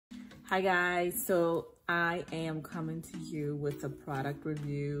Hi guys, so I am coming to you with a product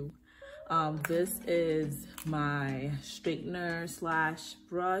review. This is my straightener slash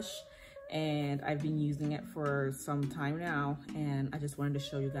brush, and I've been using it for some time now, and I just wanted to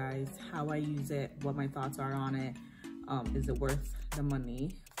show you guys how I use it, what my thoughts are on it. Is it worth the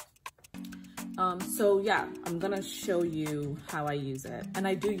money? So yeah, I'm gonna show you how I use it, and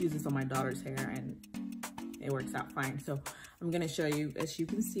I do use this on my daughter's hair and it works out fine. So I'm gonna show you, as you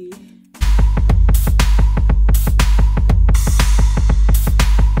can see.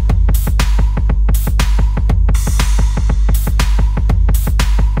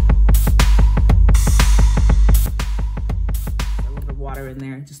 A little bit of water in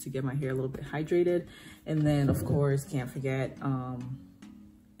there just to get my hair a little bit hydrated. And then of course, can't forget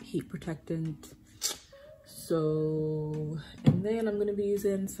heat protectant. So, and then I'm gonna be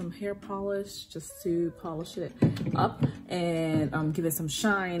using some hair polish just to polish it up and give it some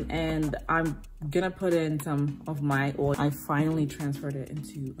shine. And I'm gonna put in some of my oil. I finally transferred it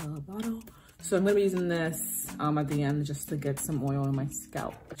into a bottle. So I'm gonna be using this at the end just to get some oil in my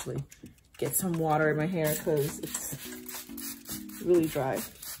scalp. Actually, get some water in my hair because it's really dry.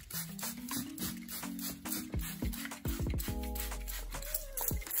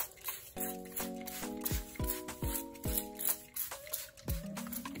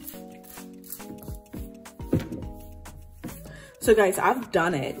 So guys, I've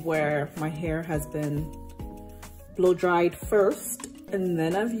done it where my hair has been blow dried first and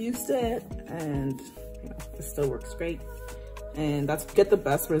then I've used it, and you know, it still works great. And that's get the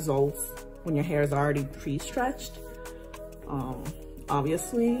best results when your hair is already pre-stretched,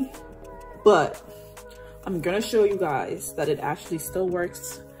 obviously. But I'm gonna show you guys that it actually still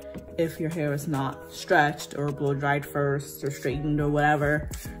works if your hair is not stretched or blow dried first or straightened or whatever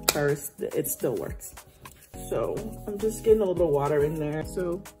first. It still works. So I'm just getting a little water in there.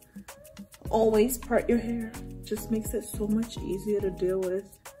 So always part your hair. Just makes it so much easier to deal with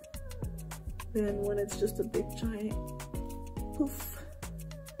than when it's just a big giant poof.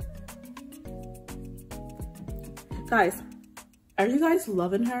 Guys, are you guys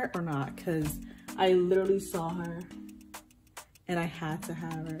loving her or not? Because I literally saw her and I had to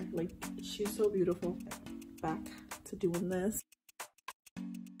have her. Like, she's so beautiful. Back to doing this.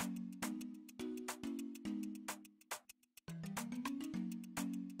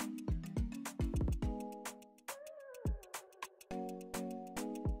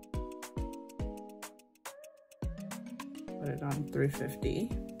 Put it on 350.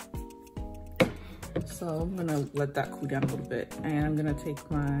 So I'm gonna let that cool down a little bit, and I'm gonna take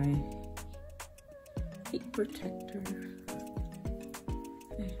my heat protector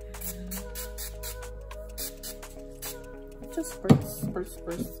and just spurt,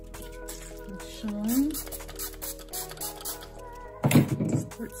 and shine.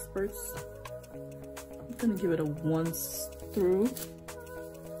 Spurts. I'm gonna give it a once through.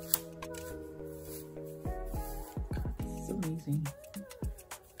 Amazing,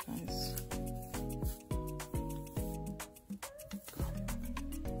 guys.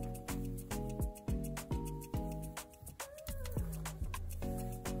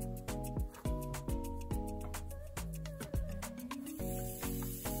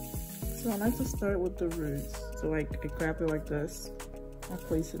 So I like to start with the roots. So I grab it like this. I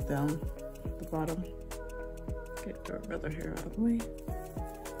place it down at the bottom. Get the other hair out of the way.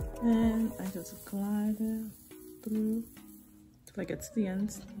 And I just glide it through till I get to the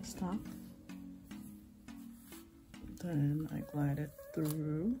ends and stop. Then I glide it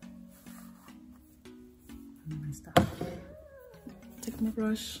through and I stop. Take my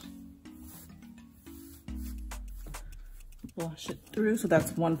brush, wash it through. So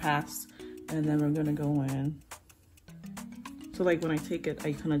that's one pass, and then we're gonna go in. So like when I take it,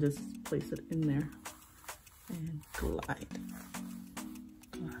 I kind of just place it in there and glide.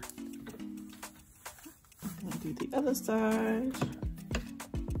 And do the other side.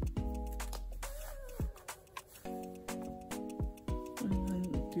 And then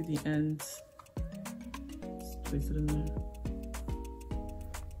do the ends. Just place it in there.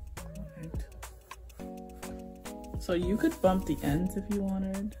 Right. So you could bump the ends if you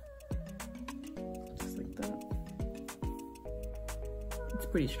wanted. Just like that. It's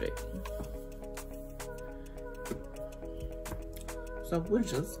pretty straight. So we're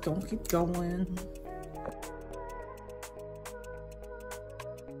just gonna keep going.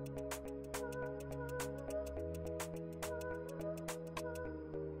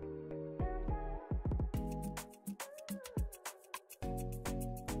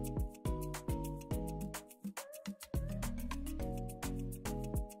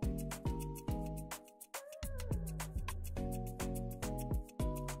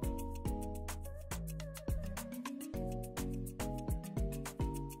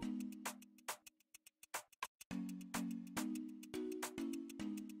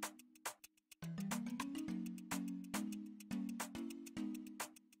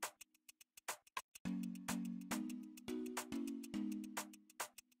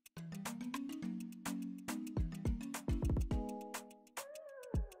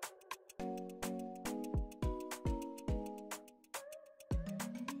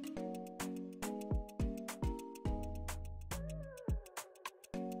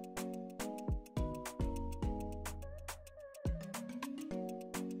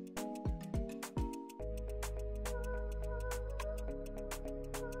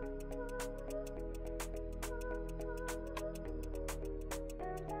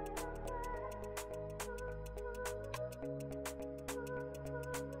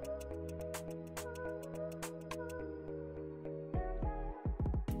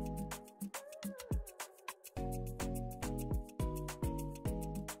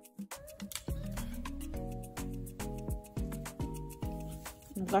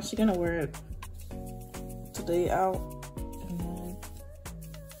 I'm actually gonna wear it today out, and then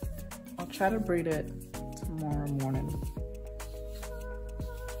I'll try to braid it tomorrow morning.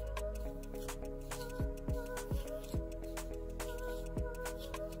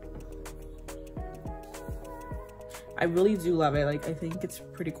 I really do love it. Like, I think it's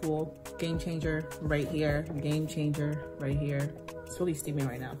pretty cool. Game changer right here. Game changer right here. It's really steamy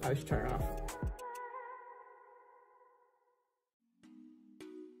right now. I should turn it off.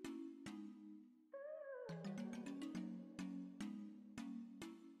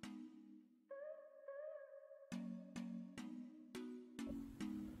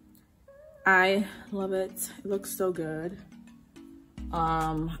 I love it. It looks so good.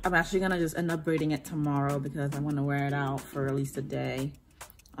 I'm actually gonna just end up braiding it tomorrow because I'm gonna wear it out for at least a day.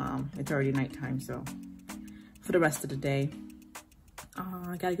 It's already nighttime, so for the rest of the day.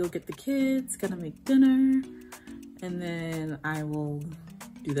 I gotta go get the kids, gotta make dinner, and then I will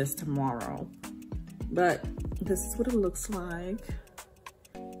do this tomorrow. But this is what it looks like,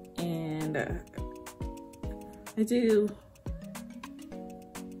 and I do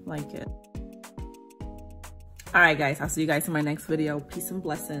like it. All right, guys, I'll see you guys in my next video. Peace and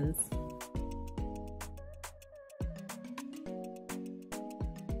blessings.